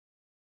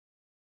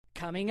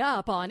Coming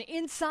up on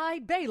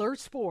Inside Baylor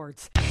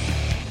Sports.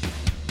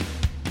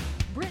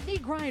 Brittany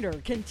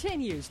Griner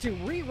continues to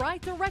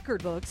rewrite the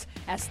record books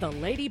as the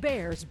Lady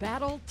Bears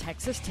battle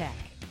Texas Tech.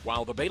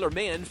 While the Baylor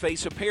men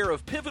face a pair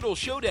of pivotal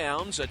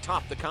showdowns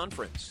atop the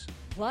conference.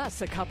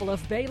 Plus, a couple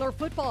of Baylor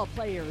football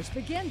players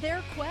begin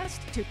their quest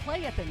to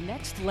play at the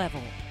next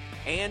level.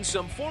 And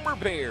some former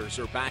Bears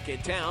are back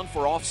in town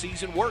for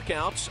off-season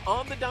workouts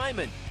on the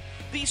diamond.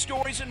 These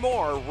stories and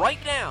more right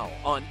now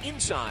on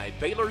Inside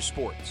Baylor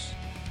Sports.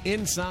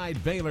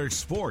 Inside Baylor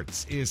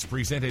Sports is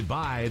presented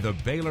by the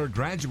Baylor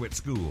Graduate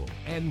School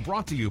and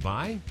brought to you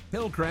by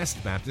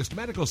Hillcrest Baptist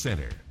Medical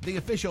Center, the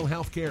official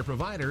healthcare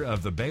provider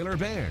of the Baylor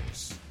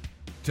Bears.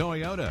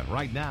 Toyota,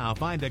 right now,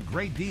 find a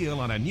great deal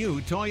on a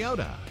new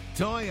Toyota.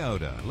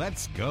 Toyota,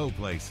 let's go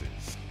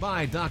places.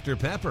 By Dr.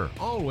 Pepper,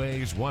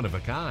 always one of a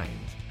kind.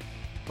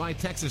 By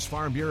Texas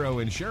Farm Bureau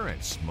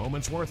Insurance,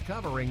 moments worth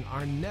covering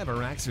are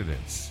never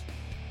accidents.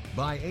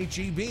 By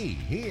HEB,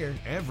 here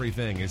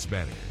everything is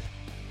better.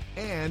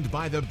 And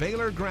by the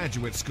Baylor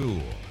Graduate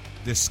School.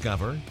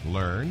 Discover,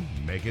 learn,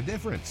 make a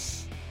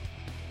difference.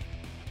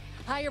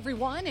 Hi,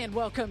 everyone, and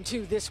welcome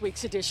to this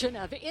week's edition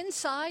of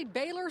Inside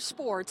Baylor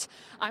Sports.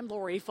 I'm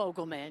Lori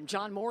Fogelman.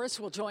 John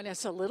Morris will join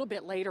us a little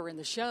bit later in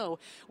the show.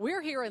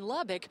 We're here in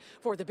Lubbock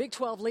for the Big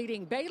 12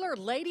 leading Baylor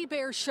Lady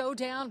Bears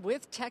showdown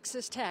with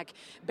Texas Tech.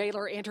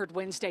 Baylor entered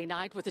Wednesday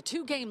night with a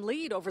 2-game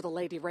lead over the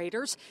Lady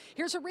Raiders.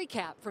 Here's a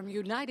recap from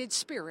United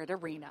Spirit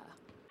Arena.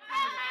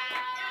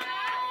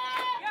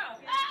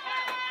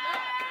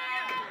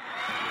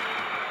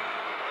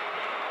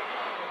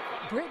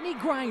 Brittany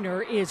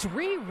Griner is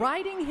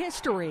rewriting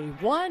history,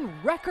 one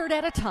record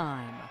at a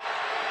time.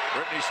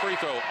 Brittany's free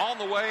throw on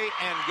the way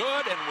and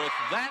good, and with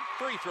that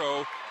free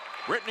throw,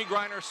 Brittany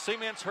Griner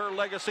cements her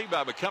legacy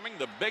by becoming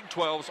the Big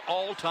 12's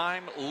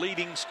all-time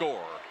leading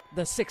scorer.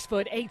 The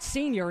 6'8"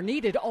 senior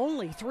needed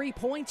only 3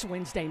 points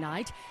Wednesday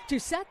night to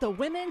set the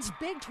women's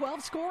Big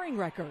 12 scoring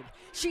record.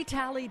 She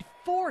tallied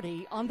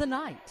 40 on the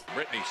night.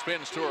 Brittany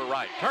spins to her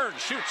right, turns,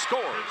 shoots,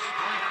 scores.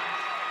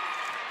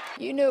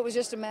 You knew it was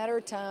just a matter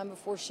of time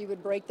before she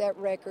would break that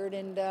record,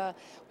 and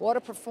what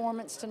a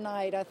performance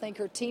tonight. I think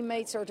her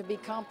teammates are to be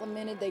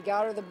complimented. They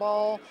got her the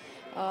ball.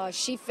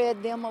 She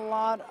fed them a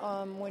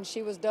lot when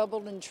she was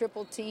doubled and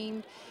triple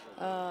teamed.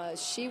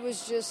 She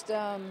was just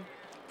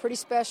pretty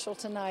special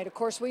tonight. Of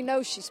course, we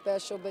know she's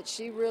special, but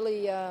she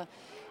really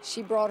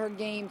she brought her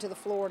game to the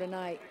floor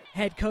tonight.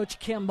 Head coach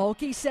Kim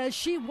Mulkey says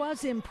she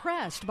was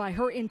impressed by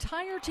her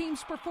entire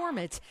team's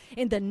performance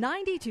in the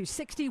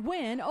 90-60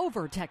 win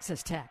over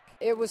Texas Tech.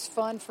 It was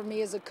fun for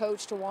me as a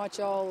coach to watch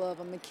all of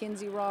them.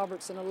 Mackenzie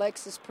Robertson,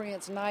 Alexis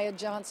Prince, Nia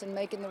Johnson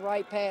making the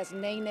right pass.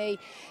 Nene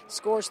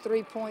scores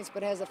 3 points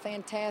but has a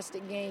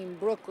fantastic game.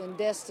 Brooklyn,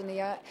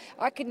 Destiny,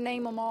 I could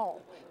name them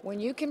all. When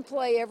you can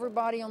play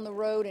everybody on the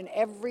road and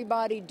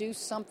everybody do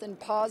something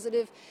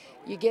positive,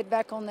 you get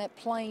back on that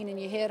plane and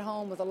you head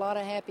home with a lot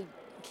of happy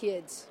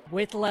kids.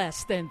 With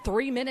less than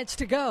 3 minutes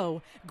to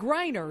go,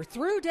 Griner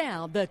threw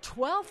down the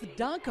 12th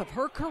dunk of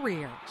her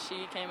career.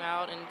 She came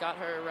out and got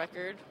her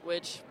record,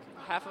 which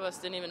half of us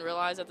didn't even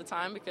realize at the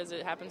time because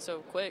it happened so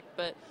quick,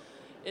 but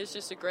it's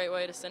just a great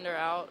way to send her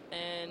out,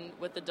 and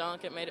with the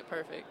dunk, it made it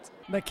perfect.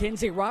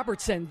 Mackenzie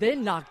Robertson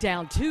then knocked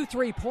down 2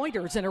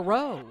 3-pointers in a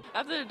row.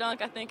 After the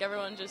dunk, I think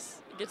everyone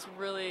just gets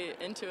really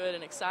into it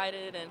and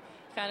excited and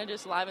kind of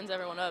just livens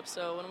everyone up.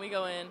 So when we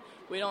go in,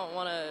 we don't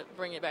want to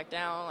bring it back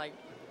down, like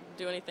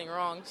do anything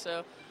wrong.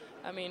 So,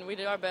 I mean, we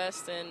did our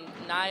best, and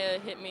Nia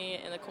hit me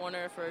in the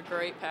corner for a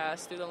great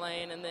pass through the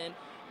lane, and then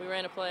we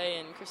ran a play,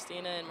 and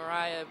Christina and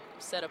Mariah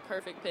set a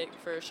perfect pick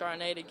for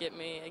Charnay to get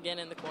me again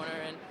in the corner.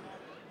 And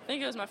I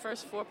think it was my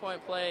first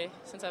 4-point play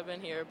since I've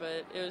been here,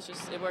 but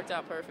it worked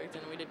out perfect,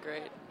 and we did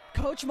great.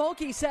 Coach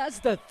Mulkey says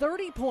the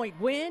 30-point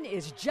win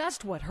is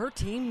just what her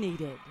team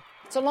needed.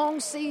 It's a long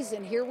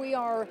season. Here we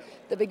are,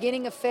 the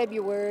beginning of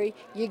February.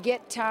 You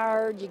get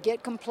tired, you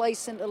get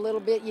complacent a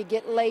little bit, you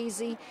get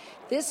lazy.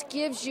 This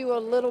gives you a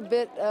little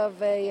bit of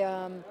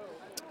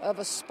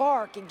a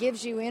spark. It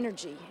gives you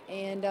energy,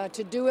 and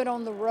to do it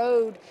on the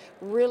road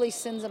really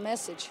sends a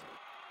message.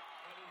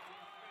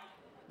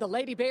 The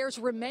Lady Bears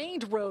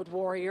remained road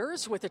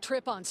warriors with a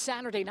trip on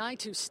Saturday night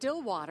to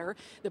Stillwater.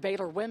 The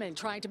Baylor women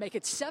trying to make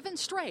it 7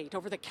 straight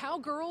over the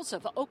Cowgirls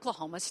of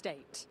Oklahoma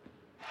State.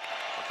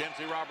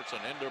 Mackenzie Robertson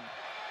into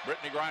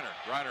Brittany Griner.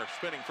 Griner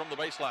spinning from the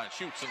baseline,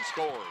 shoots and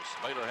scores.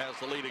 Baylor has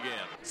the lead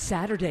again.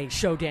 Saturday's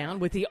showdown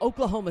with the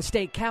Oklahoma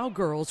State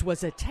Cowgirls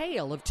was a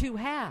tale of 2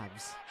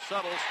 halves.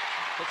 Shuttles,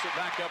 puts it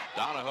back up.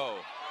 Donahoe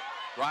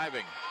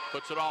driving,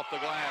 puts it off the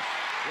glass.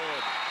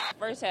 Good.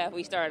 First half,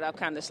 we started off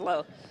kind of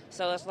slow.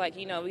 So it's like,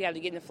 we have to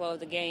get in the flow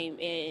of the game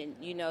and,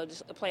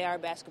 just play our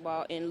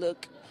basketball and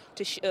look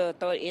to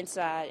throw it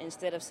inside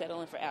instead of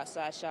settling for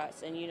outside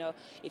shots. And,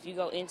 if you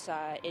go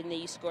inside and then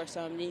you score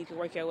something, then you can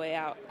work your way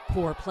out.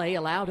 Poor play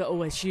allowed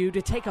OSU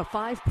to take a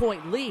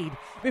 5-point lead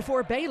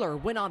before Baylor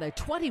went on a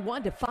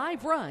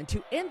 21-5 run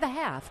to end the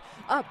half,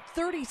 up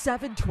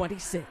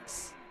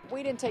 37-26.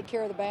 We didn't take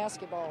care of the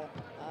basketball.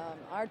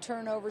 Our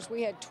turnovers,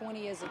 we had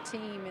 20 as a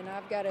team, and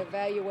I've got to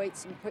evaluate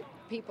some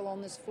people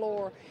on this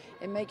floor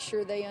and make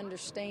sure they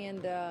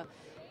understand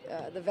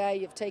the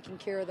value of taking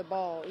care of the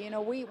ball. You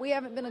know, we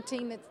haven't been a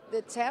team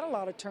that's had a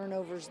lot of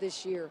turnovers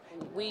this year.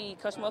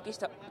 Coach Smokey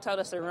told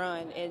us to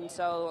run, and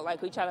so,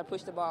 like, we try to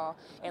push the ball.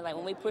 And, like,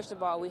 when we push the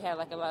ball, we had,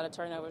 like, a lot of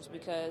turnovers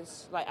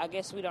because, like, I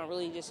guess we don't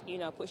really just,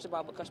 push the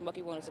ball, but Coach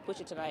Smokey wanted us to push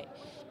it tonight.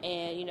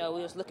 And,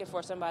 we was looking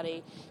for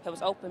somebody that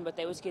was open, but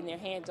they was getting their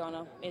hands on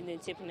them and then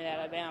tipping it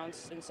out of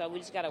bounds. And so we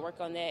just got to work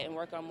on that and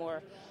work on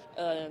more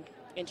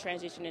in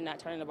transition and not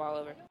turning the ball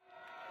over.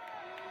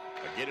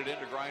 Get it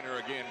into Griner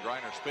again.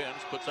 Griner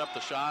spins, puts up the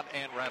shot,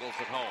 and rattles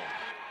it home.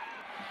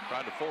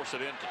 Tried to force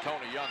it into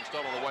Tony Young,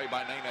 stolen away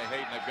by Nene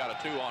Hayden. They've got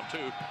a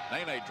 2-on-2.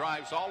 Nene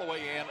drives all the way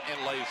in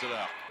and lays it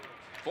up.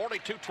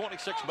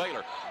 42-26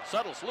 Baylor.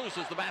 Suttles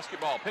loses the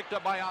basketball, picked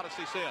up by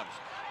Odyssey Sims.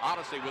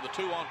 Odyssey with a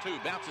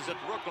 2-on-2, bounces it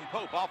to Brooklyn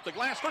Pope off the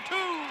glass for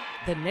two.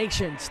 The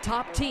nation's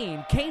top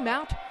team came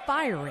out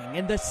firing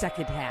in the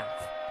second half.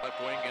 Left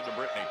wing into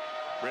Brittany.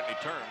 Brittany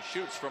turns,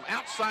 shoots from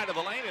outside of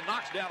the lane, and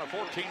knocks down a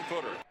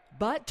 14-footer.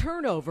 But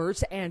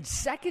turnovers and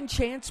second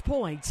chance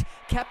points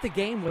kept the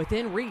game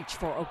within reach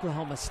for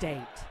Oklahoma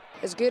State.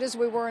 As good as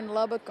we were in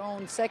Lubbock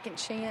on second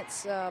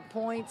chance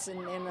points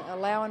and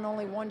allowing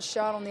only one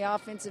shot on the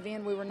offensive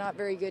end, we were not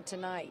very good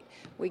tonight.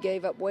 We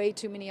gave up way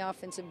too many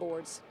offensive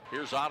boards.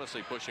 Here's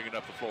Odyssey pushing it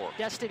up the floor.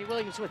 Destiny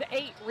Williams with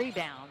 8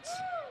 rebounds.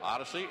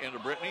 Odyssey into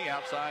Brittany,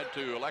 outside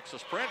to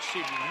Alexis Prince. She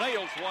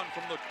nails one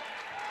from the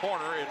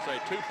corner. It's a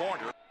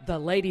two-pointer. The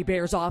Lady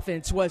Bears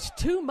offense was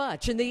too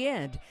much in the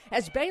end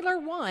as Baylor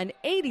won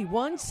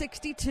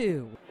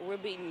 81-62. We're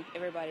beating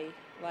everybody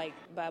like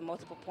by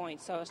multiple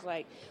points, so it's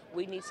like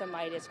we need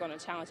somebody that's going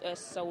to challenge us,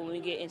 so when we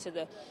get into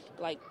the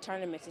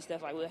tournaments and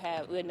stuff,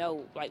 we'll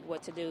know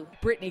what to do.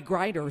 Brittany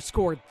Griner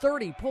scored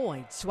 30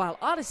 points while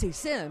Odyssey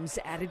Sims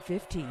added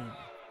 15.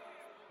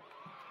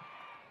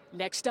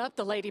 Next up,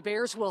 the Lady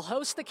Bears will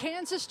host the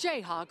Kansas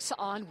Jayhawks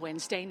on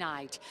Wednesday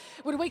night.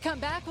 When we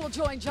come back, we'll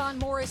join John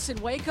Morris in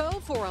Waco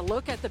for a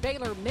look at the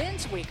Baylor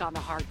men's week on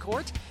the hard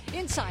court.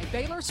 Inside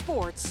Baylor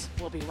Sports,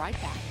 we'll be right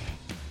back.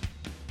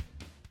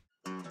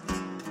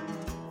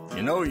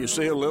 You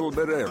see a little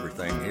bit of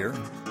everything here.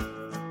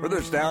 Whether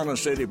it's down a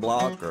city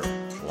block or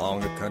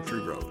along a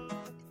country road,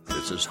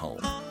 this is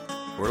home.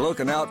 We're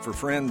looking out for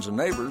friends and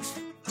neighbors.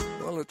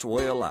 Well, it's a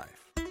way of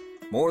life.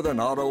 More than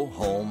auto,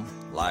 home,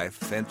 life,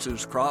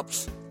 fences,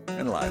 crops,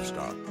 and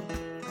livestock.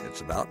 It's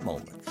about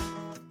moments.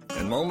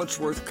 And moments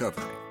worth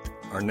covering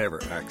are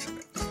never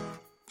accidents.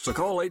 So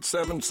call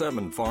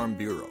 877 Farm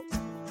Bureau.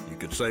 You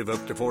could save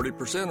up to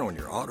 40% on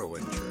your auto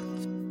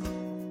insurance.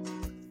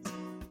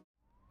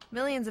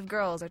 Millions of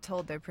girls are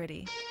told they're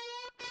pretty.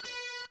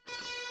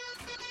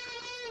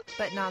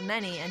 But not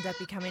many end up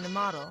becoming a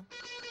model.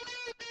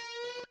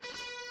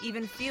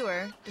 Even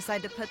fewer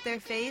decide to put their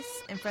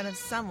face in front of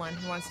someone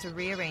who wants to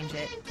rearrange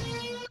it.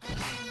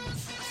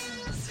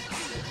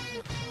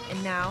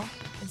 And now,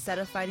 instead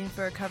of fighting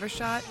for a cover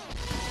shot,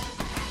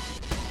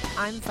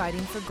 I'm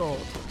fighting for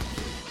gold.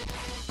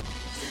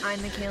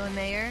 I'm Michaela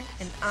Mayer,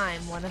 and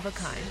I'm one of a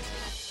kind.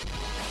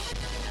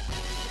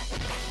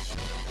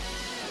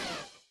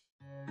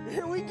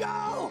 Here we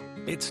go!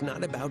 It's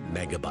not about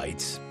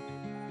megabytes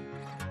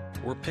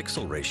or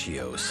pixel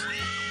ratios.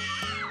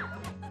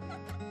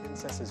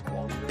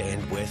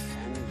 Bandwidth,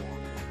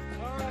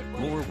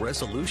 more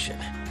resolution.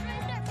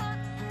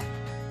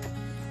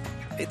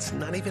 It's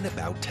not even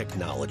about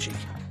technology.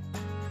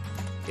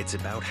 It's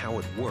about how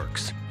it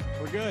works.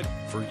 We're good.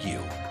 For you.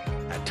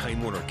 At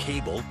Time Warner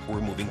Cable, we're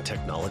moving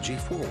technology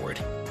forward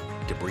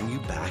to bring you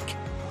back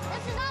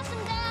This is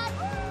awesome,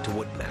 Dad. to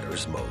what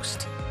matters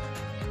most.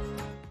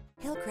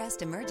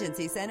 Hillcrest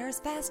Emergency Center's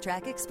Fast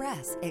Track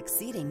Express,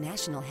 exceeding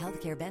national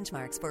healthcare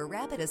benchmarks for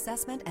rapid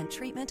assessment and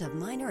treatment of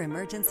minor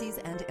emergencies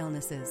and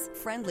illnesses.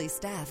 Friendly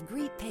staff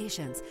greet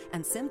patients,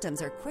 and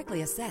symptoms are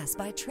quickly assessed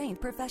by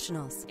trained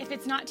professionals. If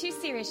it's not too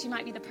serious, you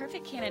might be the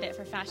perfect candidate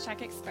for Fast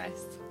Track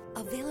Express.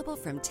 Available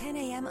from 10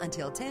 a.m.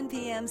 until 10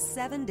 p.m.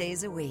 7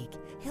 days a week.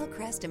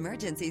 Hillcrest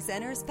Emergency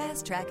Center's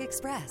Fast Track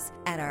Express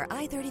at our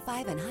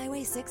I-35 and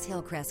Highway 6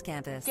 Hillcrest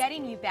campus.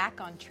 Getting you back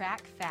on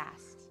track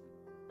fast.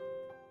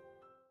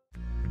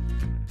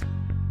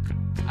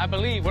 I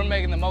believe we're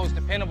making the most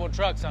dependable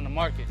trucks on the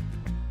market.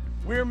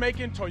 We're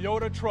making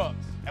Toyota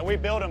trucks. And we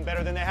build them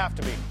better than they have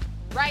to be.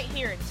 Right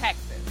here in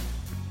Texas.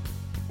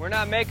 We're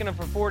not making them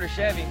for Ford or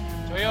Chevy.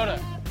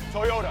 Toyota.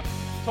 Toyota.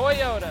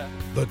 Toyota.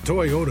 The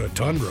Toyota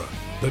Tundra.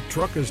 The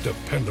truck is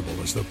dependable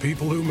as the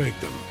people who make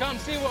them. Come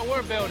see what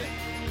we're building.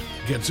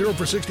 Get 0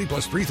 for 60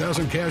 plus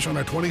 $3,000 cash on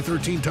our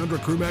 2013 Tundra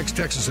Crewmax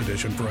Texas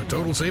Edition for a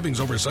total savings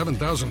over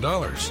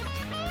 $7,000.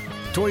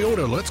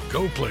 Toyota, let's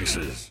go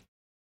places.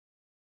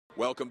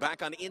 Welcome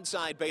back on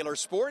Inside Baylor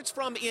Sports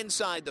from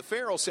inside the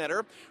Farrell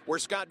Center, where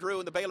Scott Drew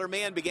and the Baylor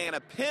men began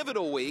a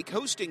pivotal week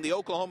hosting the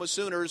Oklahoma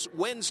Sooners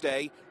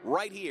Wednesday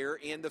right here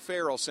in the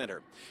Farrell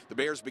Center. The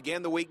Bears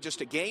began the week just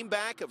a game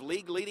back of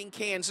league-leading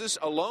Kansas,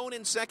 alone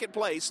in second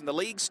place in the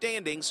league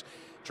standings,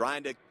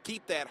 trying to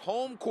keep that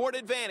home court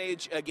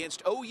advantage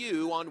against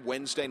OU on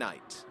Wednesday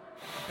night.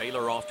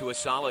 Baylor off to a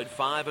solid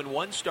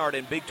 5-1 start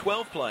in Big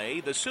 12 play.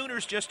 The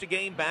Sooners just a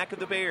game back of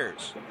the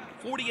Bears.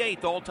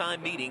 48th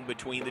all-time meeting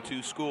between the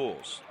two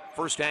schools.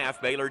 First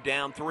half, Baylor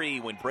down 3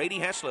 when Brady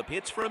Heslop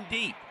hits from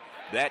deep.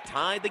 That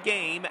tied the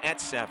game at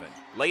 7.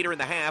 Later in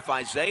the half,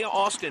 Isaiah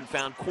Austin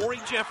found Corey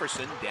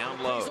Jefferson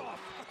down low.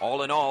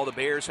 All in all, the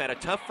Bears had a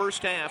tough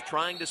first half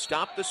trying to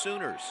stop the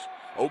Sooners.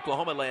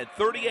 Oklahoma led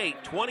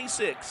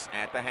 38-26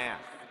 at the half.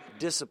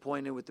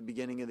 Disappointed with the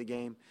beginning of the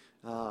game.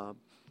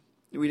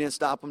 We didn't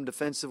stop them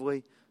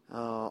defensively.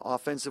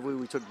 Offensively,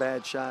 we took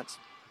bad shots.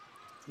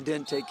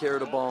 Didn't take care of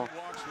the ball.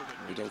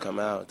 We didn't come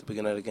out at the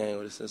beginning of the game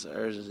with a sense of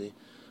urgency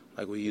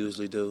like we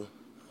usually do.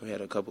 We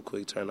had a couple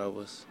quick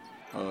turnovers.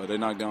 They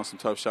knocked down some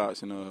tough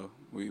shots, and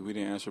we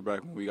didn't answer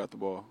back when we got the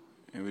ball,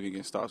 and we didn't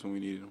get stops when we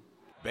needed them.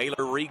 Baylor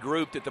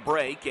regrouped at the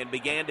break and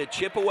began to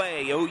chip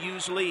away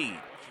OU's lead.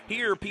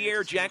 Here,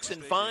 Pierre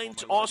Jackson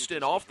finds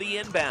Austin off the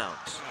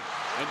inbounds.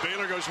 And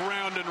Baylor goes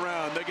round and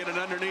round. They get an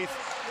underneath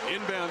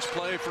inbounds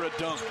play for a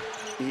dunk.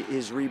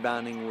 His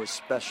rebounding was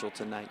special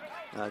tonight.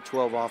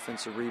 12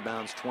 offensive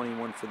rebounds,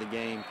 21 for the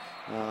game.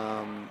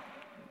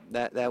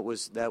 That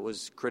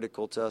was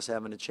critical to us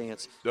having a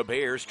chance. The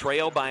Bears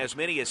trailed by as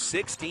many as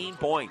 16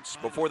 points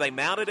before they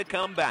mounted a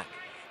comeback.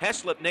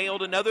 Heslop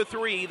nailed another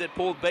 3 that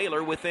pulled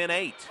Baylor within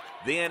 8.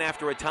 Then,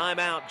 after a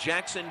timeout,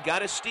 Jackson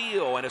got a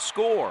steal and a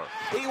score.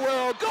 He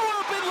will go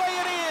up and lay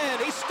it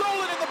in. He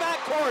stole it in the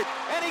backcourt,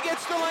 and he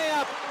gets the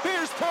layup.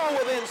 Bears pull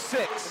within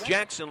 6.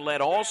 Jackson led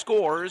all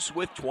scorers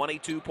with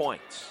 22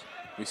 points.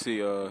 We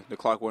see the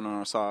clock went on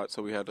our side,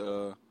 so we had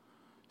to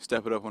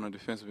step it up on the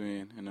defensive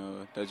end, and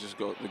that just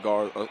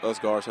us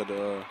guards had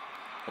to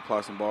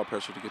apply some ball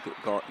pressure to get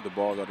the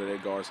balls out of their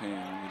guards' hand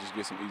and just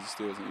get some easy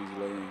steals and easy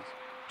lay-ins.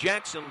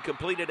 Jackson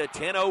completed a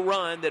 10-0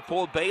 run that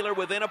pulled Baylor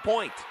within a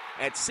point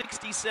at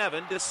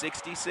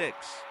 67-66.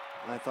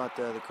 I thought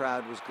the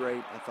crowd was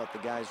great. I thought the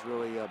guys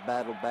really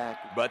battled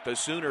back. But the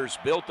Sooners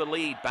built the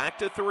lead back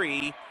to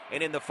 3,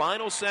 and in the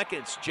final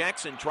seconds,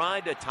 Jackson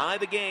tried to tie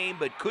the game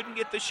but couldn't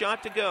get the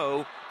shot to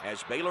go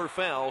as Baylor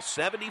fell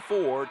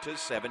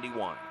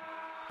 74-71.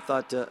 I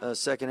thought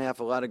second half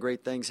a lot of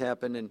great things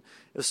happened, and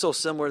it was so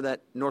similar to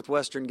that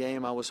Northwestern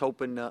game. I was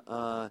hoping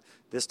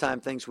this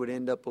time things would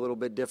end up a little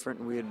bit different,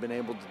 and we had been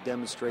able to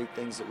demonstrate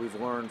things that we've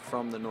learned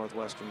from the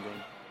Northwestern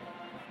game.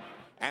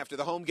 After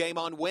the home game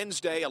on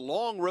Wednesday, a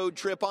long road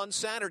trip on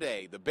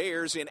Saturday. The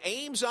Bears in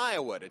Ames,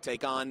 Iowa to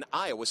take on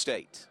Iowa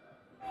State.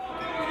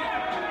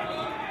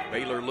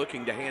 Baylor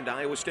looking to hand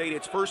Iowa State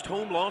its first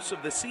home loss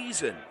of the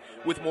season,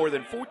 with more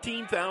than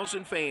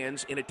 14,000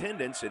 fans in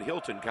attendance at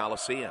Hilton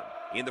Coliseum.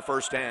 In the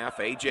first half,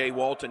 A.J.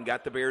 Walton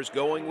got the Bears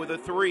going with a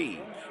 3,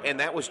 and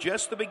that was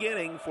just the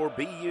beginning for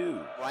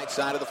BU. Right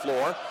side of the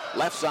floor,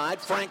 left side,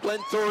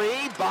 Franklin,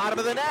 3, bottom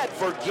of the net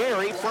for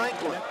Gary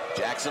Franklin.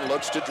 Jackson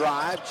looks to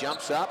drive,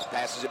 jumps up,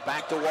 passes it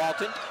back to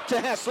Walton, to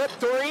Heslop,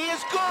 3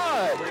 is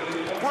good!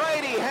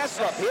 Brady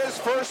Heslop, his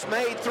first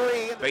made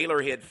 3.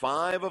 Baylor hit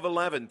 5 of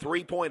 11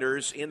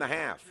 three-pointers in the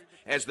half,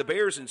 as the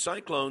Bears and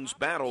Cyclones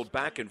battled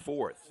back and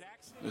forth.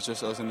 It's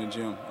just us in the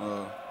gym.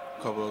 A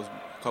couple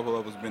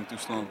of us been through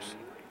slumps,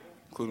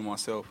 including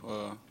myself.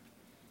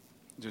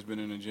 Just been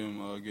in the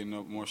gym getting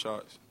up more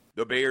shots.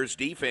 The Bears'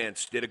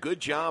 defense did a good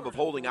job of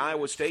holding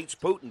Iowa State's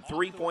potent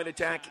three-point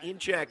attack in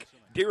check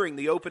during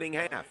the opening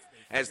half,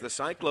 as the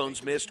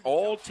Cyclones missed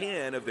all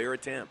 10 of their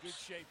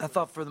attempts. I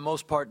thought for the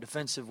most part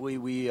defensively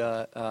we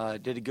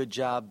did a good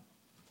job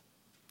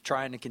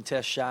trying to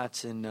contest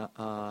shots, and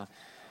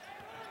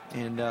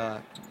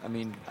I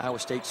mean, Iowa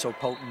State's so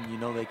potent,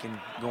 they can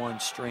go on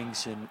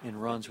strings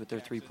and runs with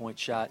their three-point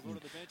shot. And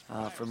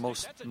for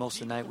most of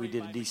the night, we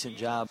did a decent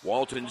job.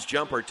 Walton's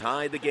jumper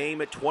tied the game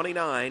at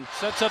 29.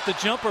 Sets up the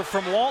jumper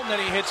from Walton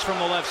that he hits from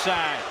the left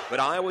side. But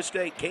Iowa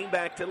State came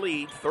back to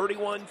lead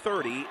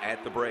 31-30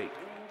 at the break.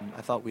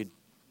 I thought we'd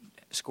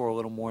score a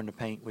little more in the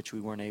paint, which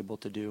we weren't able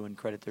to do, and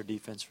credit their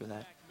defense for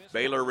that.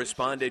 Baylor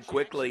responded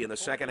quickly in the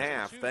second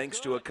half thanks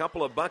to a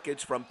couple of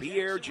buckets from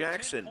Pierre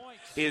Jackson.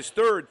 His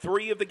third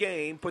 3 of the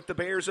game put the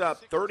Bears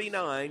up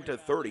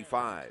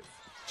 39-35.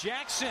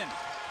 Jackson.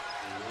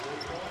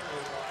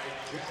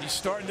 He's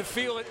starting to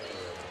feel it.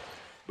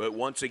 But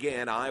once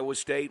again, Iowa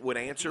State would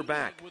answer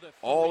back.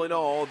 All in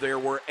all, there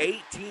were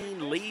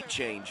 18 lead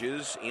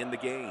changes in the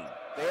game.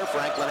 There,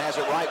 Franklin has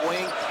it right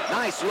wing.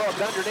 Nice look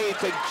underneath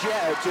to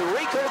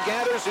Rico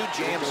Gathers, who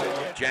jams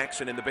it.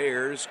 Jackson and the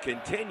Bears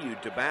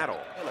continued to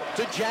battle.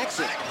 To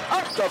Jackson,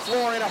 up the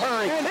floor in a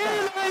hurry. And he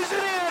lays it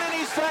in, and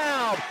he's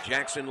fouled.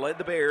 Jackson led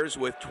the Bears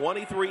with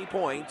 23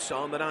 points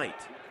on the night.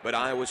 But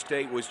Iowa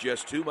State was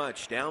just too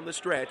much down the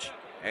stretch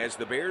as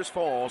the Bears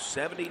fall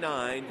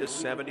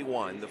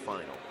 79-71 the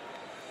final.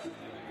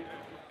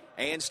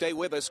 And stay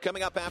with us.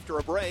 Coming up after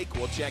a break,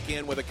 we'll check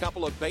in with a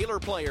couple of Baylor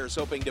players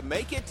hoping to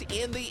make it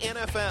in the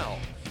NFL.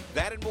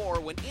 That and more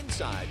when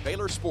Inside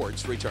Baylor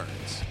Sports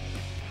returns.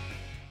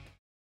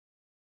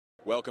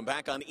 Welcome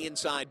back on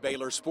Inside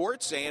Baylor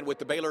Sports, and with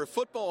the Baylor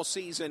football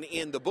season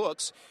in the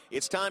books,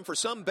 it's time for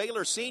some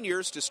Baylor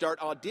seniors to start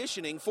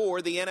auditioning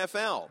for the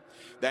NFL.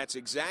 That's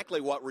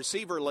exactly what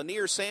receiver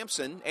Lanier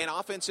Sampson and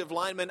offensive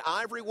lineman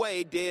Ivory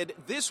Wade did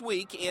this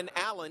week in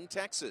Allen,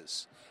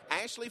 Texas.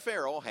 Ashley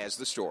Farrell has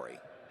the story.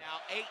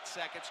 Now 8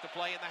 seconds to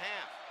play in the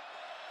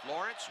half.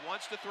 Lawrence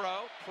wants to throw,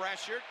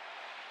 pressured,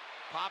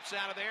 pops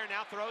out of there,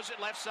 now throws it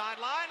left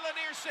sideline.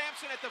 Lanier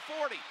Sampson at the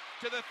 40.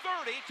 To the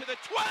 30, to the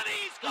 20,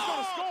 he's going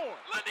to score!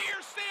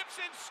 Lanier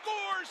Sampson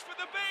scores for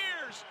the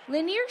Bears!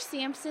 Lanier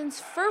Sampson's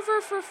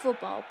fervor for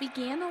football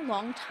began a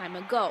long time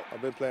ago.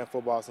 I've been playing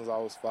football since I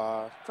was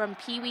 5. From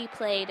peewee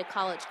play to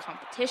college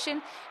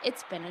competition,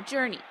 it's been a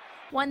journey,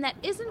 one that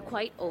isn't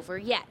quite over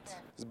yet.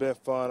 It's been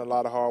fun, a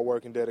lot of hard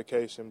work and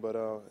dedication, but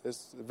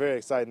it's very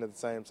exciting at the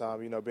same time,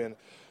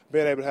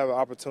 being able to have an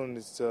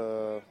opportunity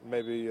to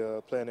maybe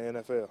play in the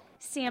NFL.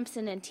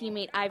 Sampson and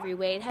teammate Ivory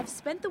Wade have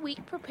spent the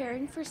week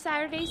preparing for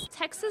Saturday's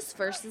Texas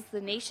versus the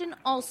Nation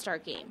All-Star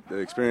game. The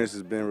experience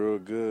has been real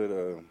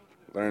good,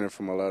 learning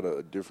from a lot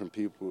of different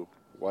people,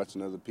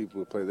 watching other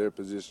people play their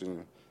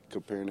position,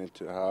 comparing it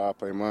to how I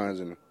play mine,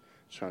 and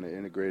trying to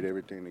integrate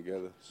everything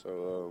together.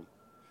 So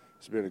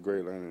it's been a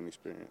great learning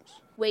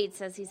experience. Wade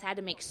says he's had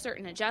to make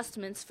certain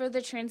adjustments for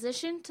the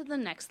transition to the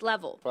next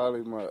level.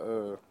 Probably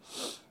my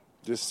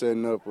just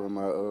setting up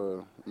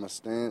on my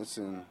stance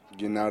and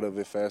getting out of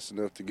it fast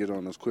enough to get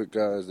on those quick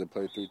guys that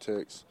play 3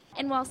 techs.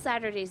 And while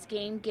Saturday's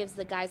game gives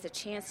the guys a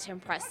chance to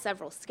impress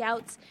several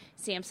scouts,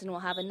 Sampson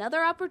will have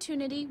another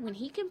opportunity when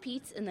he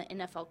competes in the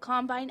NFL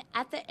Combine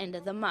at the end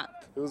of the month.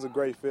 It was a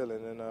great feeling,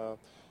 and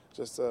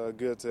just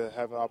good to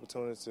have an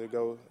opportunity to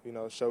go,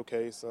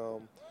 showcase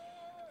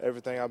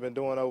everything I've been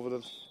doing over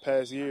the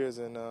past years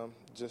and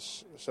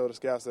just show the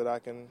scouts that I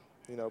can,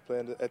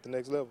 play at the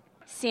next level.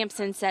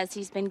 Sampson says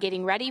he's been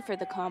getting ready for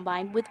the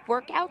Combine with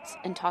workouts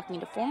and talking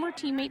to former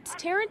teammates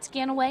Terrence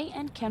Ganaway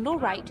and Kendall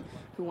Wright,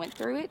 who went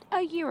through it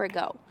a year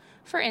ago.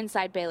 For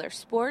Inside Baylor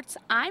Sports,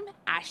 I'm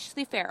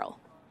Ashley Farrell.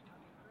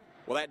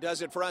 Well, that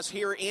does it for us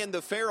here in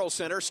the Farrell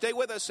Center. Stay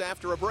with us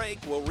after a break.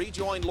 We'll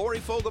rejoin Lori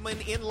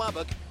Fogelman in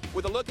Lubbock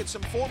with a look at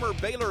some former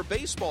Baylor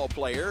baseball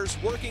players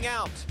working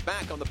out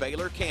back on the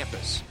Baylor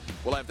campus.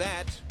 We'll have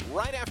that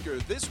right after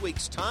this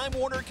week's Time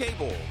Warner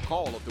Cable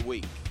Call of the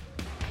Week.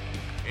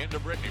 Into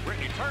Brittany.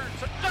 Brittany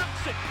turns and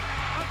dunks it.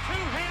 A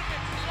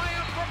two-handed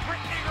slam for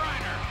Brittany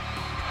Griner.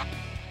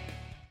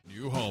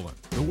 New Holland,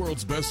 the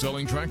world's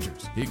best-selling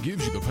tractors. It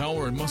gives you the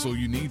power and muscle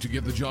you need to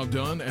get the job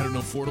done at an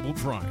affordable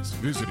price.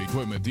 Visit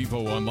Equipment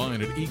Depot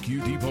online at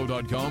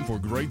eqdepot.com for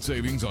great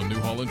savings on New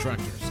Holland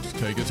tractors.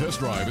 Take a test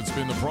drive and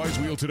spin the prize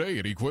wheel today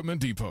at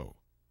Equipment Depot.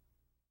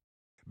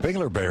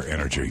 Baylor Bear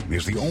Energy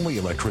is the only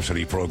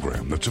electricity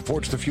program that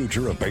supports the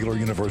future of Baylor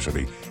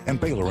University and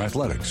Baylor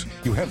athletics.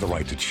 You have the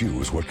right to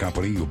choose what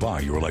company you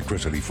buy your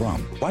electricity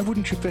from. Why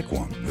wouldn't you pick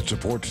one that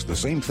supports the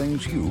same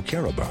things you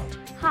care about?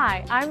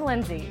 Hi, I'm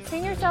Lindsay,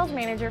 Senior Sales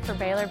Manager for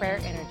Baylor Bear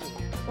Energy.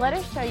 Let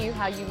us show you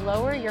how you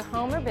lower your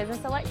home or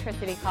business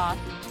electricity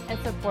costs and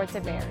support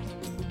the Bears.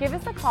 Give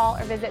us a call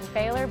or visit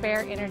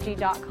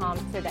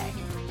BaylorBearEnergy.com today.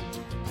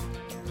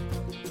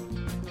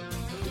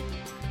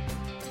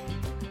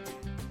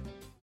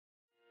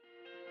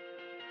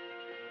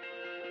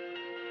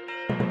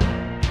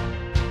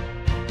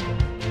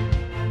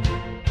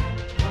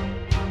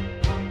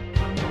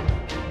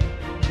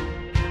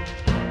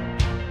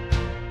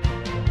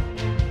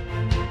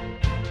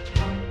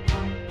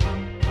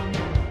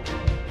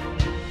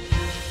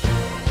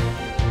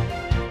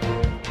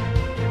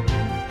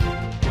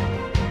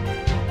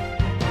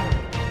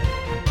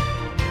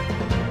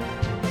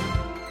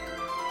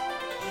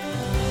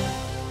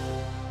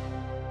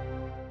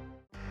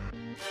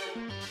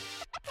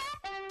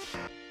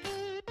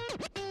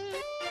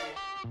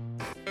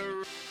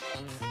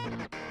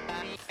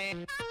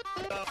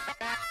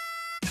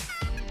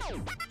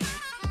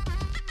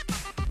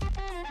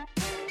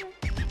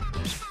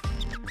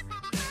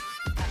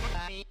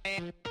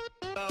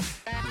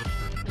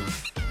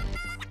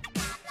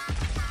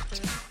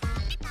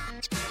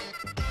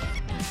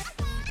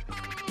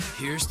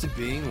 Here's to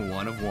being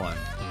one of one.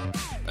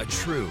 A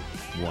true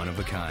one of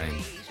a kind.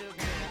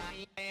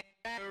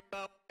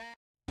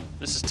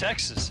 This is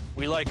Texas.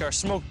 We like our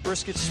smoked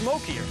brisket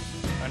smokier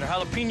and our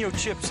jalapeno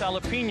chips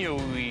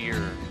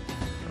jalapeno-ier.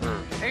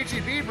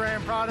 H-E-B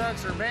brand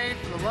products are made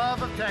for the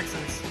love of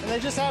Texas, and they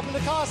just happen to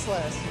cost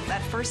less.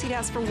 At first he'd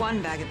ask for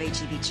 1 bag of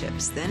H-E-B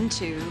chips, then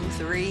 2,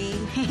 3.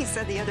 He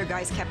said the other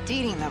guys kept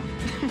eating them.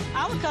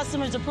 Our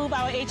customers approve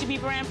our H-E-B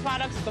brand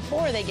products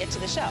before they get to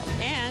the shelf,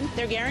 and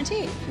they're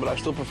guaranteed. But I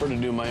still prefer to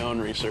do my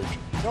own research.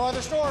 No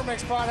other store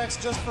makes products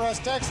just for us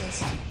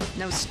Texans.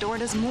 No store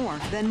does more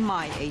than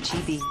my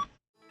H-E-B.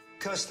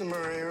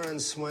 Customer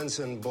Aaron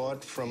Swenson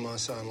bought from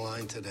us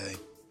online today,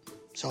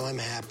 so I'm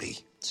happy.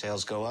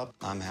 Sales go up,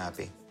 I'm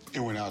happy. It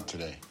went out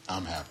today.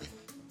 I'm happy.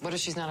 What if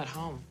she's not at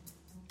home?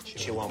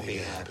 She won't be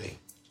happy.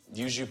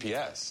 Use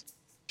UPS.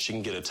 She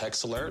can get a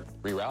text alert,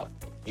 reroute,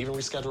 even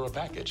reschedule a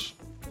package.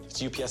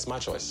 It's UPS My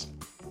Choice.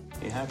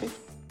 You happy?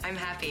 I'm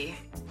happy.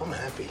 I'm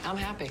happy. I'm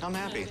happy. I'm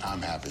happy.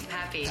 I'm happy.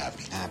 Happy.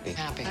 Happy. Happy.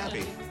 Happy.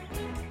 Happy.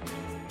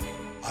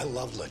 I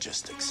love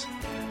logistics.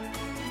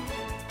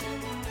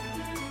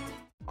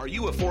 Are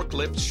you a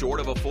forklift short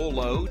of a full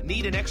load?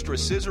 Need an extra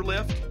scissor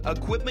lift?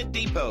 Equipment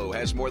Depot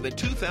has more than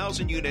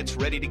 2,000 units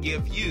ready to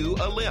give you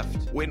a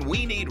lift. When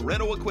we need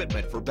rental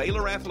equipment for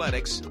Baylor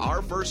Athletics,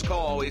 our first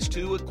call is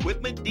to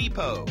Equipment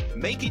Depot.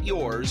 Make it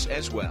yours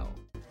as well.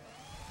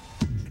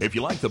 If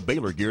you like the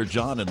Baylor gear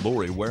John and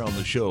Lori wear on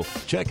the show,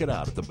 check it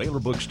out at the Baylor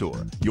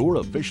Bookstore, your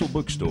official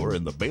bookstore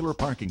in the Baylor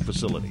parking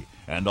facility,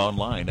 and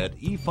online at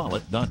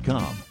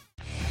efollett.com.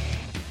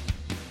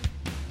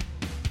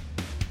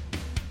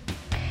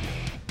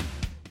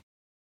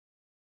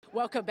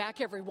 Welcome back,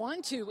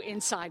 everyone, to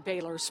Inside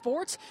Baylor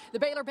Sports. The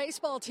Baylor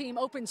baseball team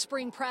opened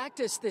spring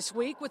practice this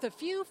week with a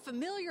few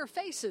familiar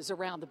faces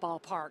around the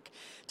ballpark.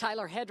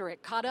 Tyler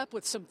Hedrick caught up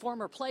with some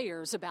former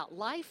players about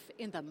life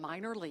in the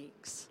minor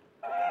leagues.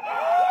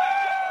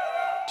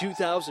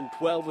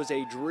 2012 was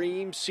a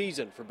dream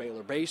season for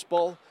Baylor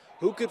baseball.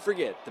 Who could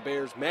forget the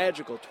Bears'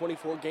 magical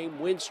 24-game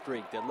win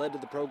streak that led to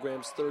the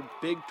program's third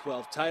Big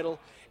 12 title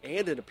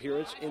and an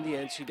appearance in the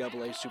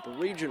NCAA Super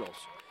Regionals.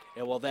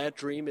 And while that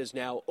dream is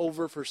now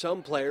over for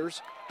some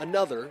players,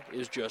 another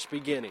is just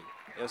beginning.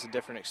 It was a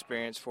different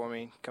experience for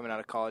me coming out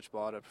of college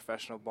ball to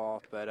professional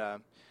ball, but I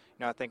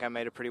think I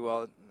made a pretty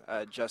well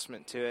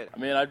adjustment to it. I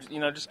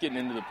mean, just getting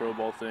into the pro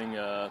ball thing,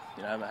 I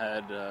haven't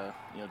had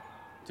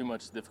too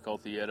much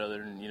difficulty yet, other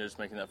than just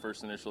making that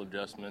first initial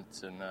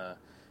adjustments, and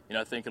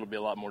I think it'll be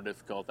a lot more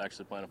difficult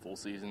actually playing a full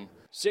season.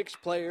 6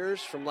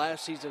 players from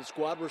last season's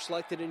squad were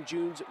selected in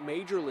June's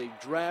Major League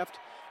Draft.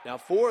 Now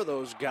 4 of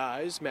those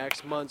guys,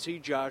 Max Muncy,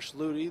 Josh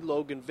Ludy,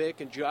 Logan Vick,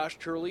 and Josh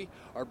Turley,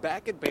 are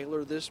back at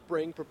Baylor this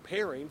spring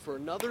preparing for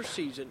another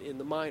season in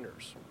the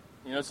minors.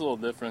 It's a little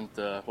different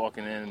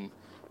walking in.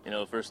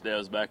 The first day I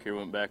was back here,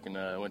 went back and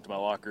went to my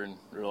locker and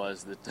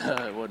realized that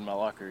it wasn't my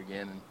locker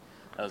again. And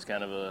that was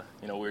kind of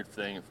a weird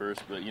thing at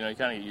first, but you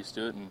kind of get used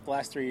to it. And the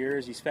last 3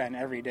 years, you spent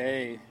every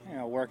day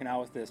working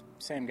out with the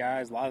same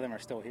guys. A lot of them are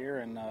still here,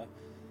 and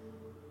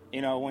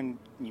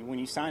when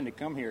you sign to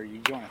come here, you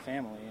join a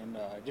family, and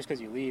just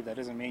because you leave, that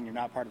doesn't mean you're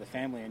not part of the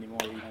family anymore.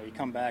 You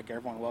come back,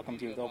 everyone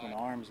welcomes you with open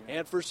arms.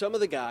 And for some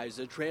of the guys,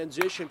 the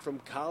transition from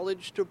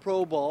college to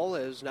pro ball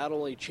has not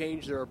only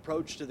changed their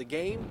approach to the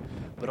game,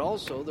 but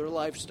also their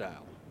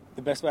lifestyle.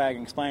 The best way I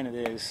can explain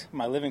it is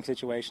my living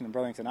situation in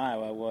Burlington,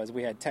 Iowa, was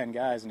we had 10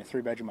 guys in a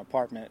 3-bedroom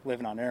apartment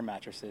living on air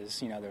mattresses.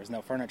 There was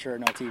no furniture,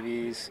 no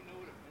TVs,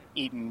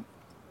 eating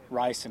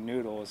rice and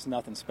noodles,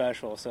 nothing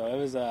special. So it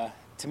was,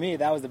 to me,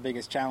 that was the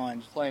biggest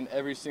challenge. Playing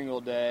every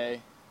single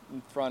day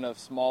in front of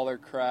smaller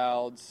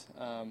crowds,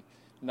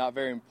 not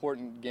very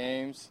important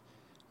games.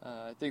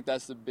 I think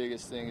that's the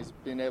biggest thing, is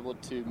being able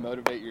to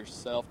motivate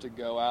yourself to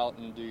go out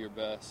and do your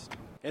best.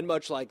 And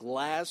much like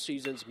last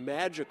season's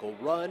magical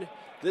run,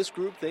 this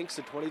group thinks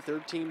the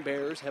 2013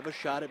 Bears have a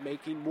shot at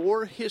making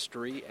more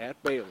history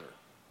at Baylor.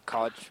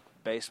 College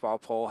baseball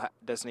poll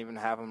doesn't even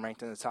have them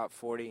ranked in the top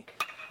 40.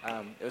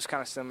 It was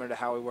kind of similar to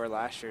how we were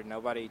last year.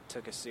 Nobody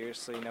took us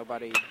seriously.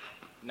 Nobody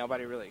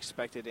really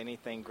expected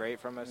anything great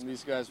from us. And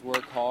these guys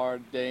work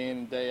hard day in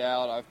and day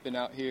out. I've been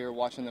out here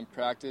watching them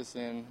practice,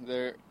 and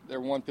they're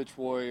one-pitch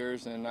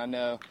warriors, and I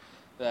know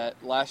that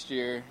last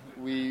year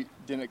we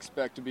didn't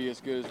expect to be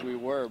as good as we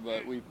were,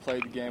 but we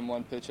played the game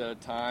one pitch at a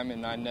time,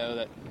 and I know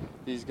that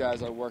these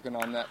guys are working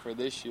on that for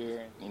this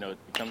year. It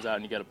comes out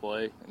and you got to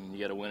play and you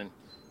got to win,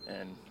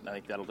 and I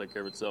think that'll take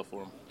care of itself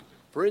for them.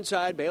 For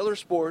Inside Baylor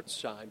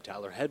Sports, I'm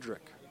Tyler Hedrick.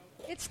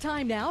 It's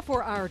time now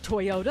for our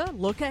Toyota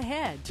Look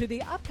Ahead to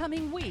the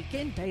upcoming week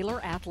in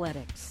Baylor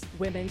athletics.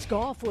 Women's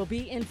golf will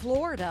be in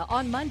Florida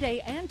on Monday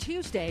and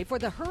Tuesday for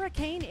the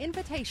Hurricane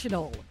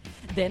Invitational.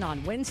 Then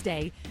on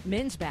Wednesday,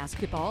 men's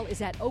basketball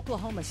is at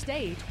Oklahoma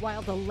State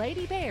while the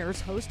Lady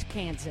Bears host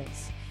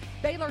Kansas.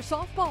 Baylor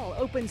softball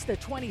opens the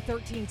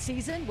 2013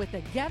 season with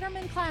the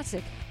Getterman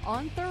Classic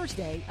on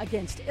Thursday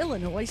against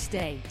Illinois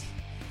State.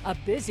 A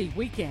busy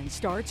weekend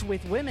starts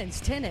with women's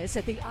tennis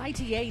at the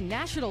ITA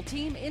National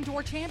Team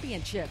Indoor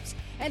Championships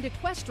and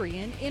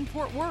equestrian in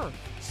Fort Worth.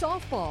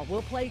 Softball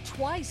will play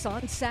twice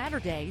on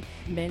Saturday.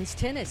 Men's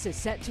tennis is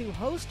set to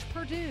host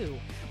Purdue,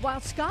 while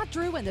Scott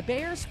Drew and the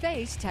Bears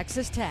face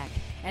Texas Tech,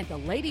 and the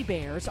Lady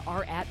Bears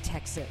are at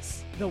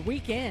Texas. The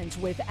week ends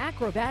with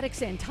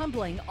acrobatics and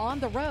tumbling on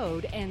the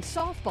road and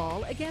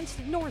softball against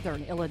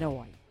Northern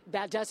Illinois.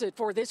 That does it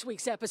for this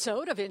week's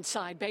episode of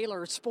Inside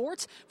Baylor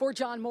Sports. For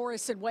John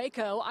Morris in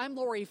Waco, I'm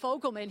Lori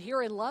Fogelman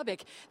here in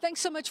Lubbock.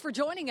 Thanks so much for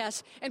joining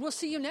us, and we'll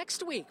see you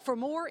next week for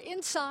more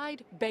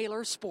Inside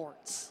Baylor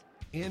Sports.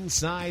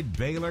 Inside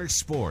Baylor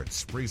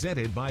Sports,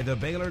 presented by the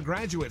Baylor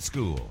Graduate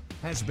School,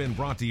 has been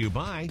brought to you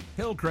by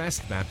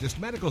Hillcrest Baptist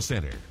Medical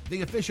Center,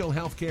 the official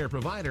healthcare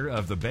provider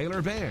of the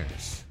Baylor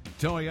Bears.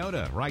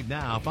 Toyota, right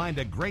now, find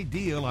a great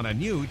deal on a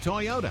new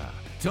Toyota.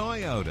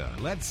 Toyota,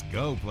 let's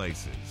go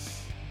places.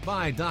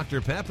 By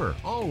Dr. Pepper,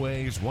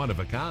 always one of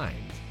a kind.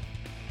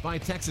 By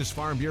Texas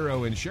Farm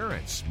Bureau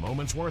Insurance,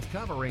 moments worth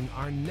covering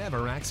are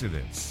never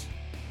accidents.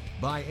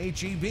 By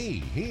H-E-B,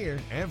 here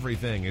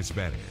everything is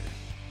better.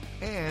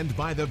 And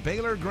by the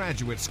Baylor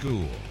Graduate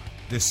School.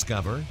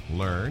 Discover,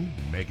 learn,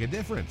 make a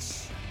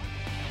difference.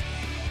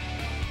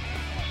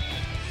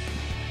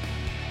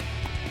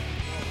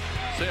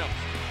 Sims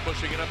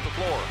pushing it up the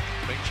floor.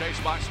 Being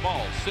chased by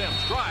Small. Sims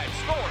drives,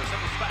 scores,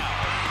 and is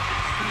fouled.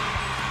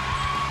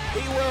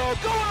 He will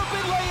go up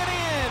and lay it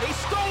in. He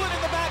stole it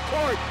in the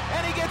backcourt,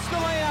 and he gets the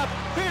layup.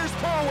 Here's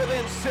Paul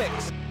within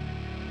 6.